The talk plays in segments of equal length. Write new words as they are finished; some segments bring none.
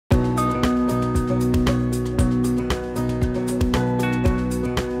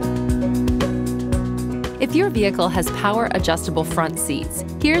If your vehicle has power adjustable front seats,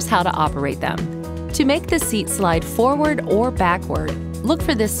 here's how to operate them. To make the seat slide forward or backward, look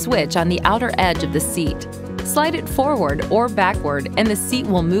for this switch on the outer edge of the seat. Slide it forward or backward and the seat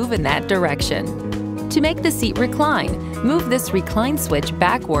will move in that direction. To make the seat recline, move this recline switch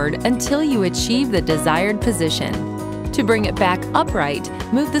backward until you achieve the desired position. To bring it back upright,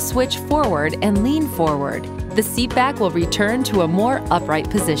 move the switch forward and lean forward. The seat back will return to a more upright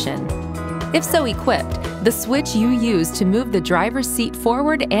position. If so equipped, the switch you use to move the driver's seat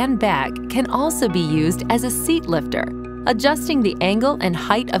forward and back can also be used as a seat lifter, adjusting the angle and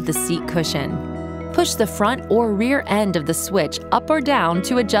height of the seat cushion. Push the front or rear end of the switch up or down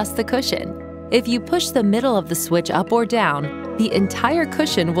to adjust the cushion. If you push the middle of the switch up or down, the entire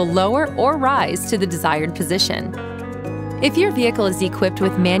cushion will lower or rise to the desired position. If your vehicle is equipped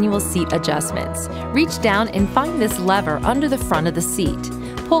with manual seat adjustments, reach down and find this lever under the front of the seat.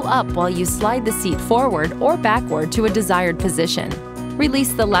 Pull up while you slide the seat forward or backward to a desired position.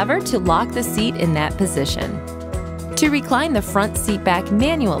 Release the lever to lock the seat in that position. To recline the front seat back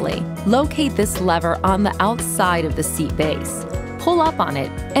manually, locate this lever on the outside of the seat base. Pull up on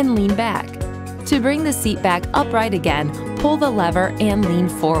it and lean back. To bring the seat back upright again, pull the lever and lean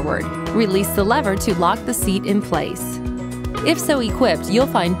forward. Release the lever to lock the seat in place. If so equipped, you'll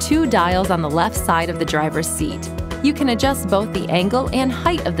find 2 dials on the left side of the driver's seat. You can adjust both the angle and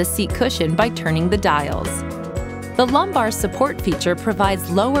height of the seat cushion by turning the dials. The lumbar support feature provides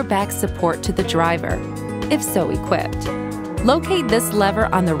lower back support to the driver, if so equipped. Locate this lever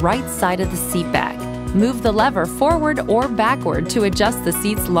on the right side of the seat back. Move the lever forward or backward to adjust the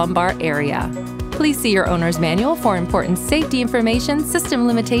seat's lumbar area. Please see your owner's manual for important safety information, system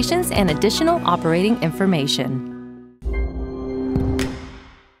limitations, and additional operating information.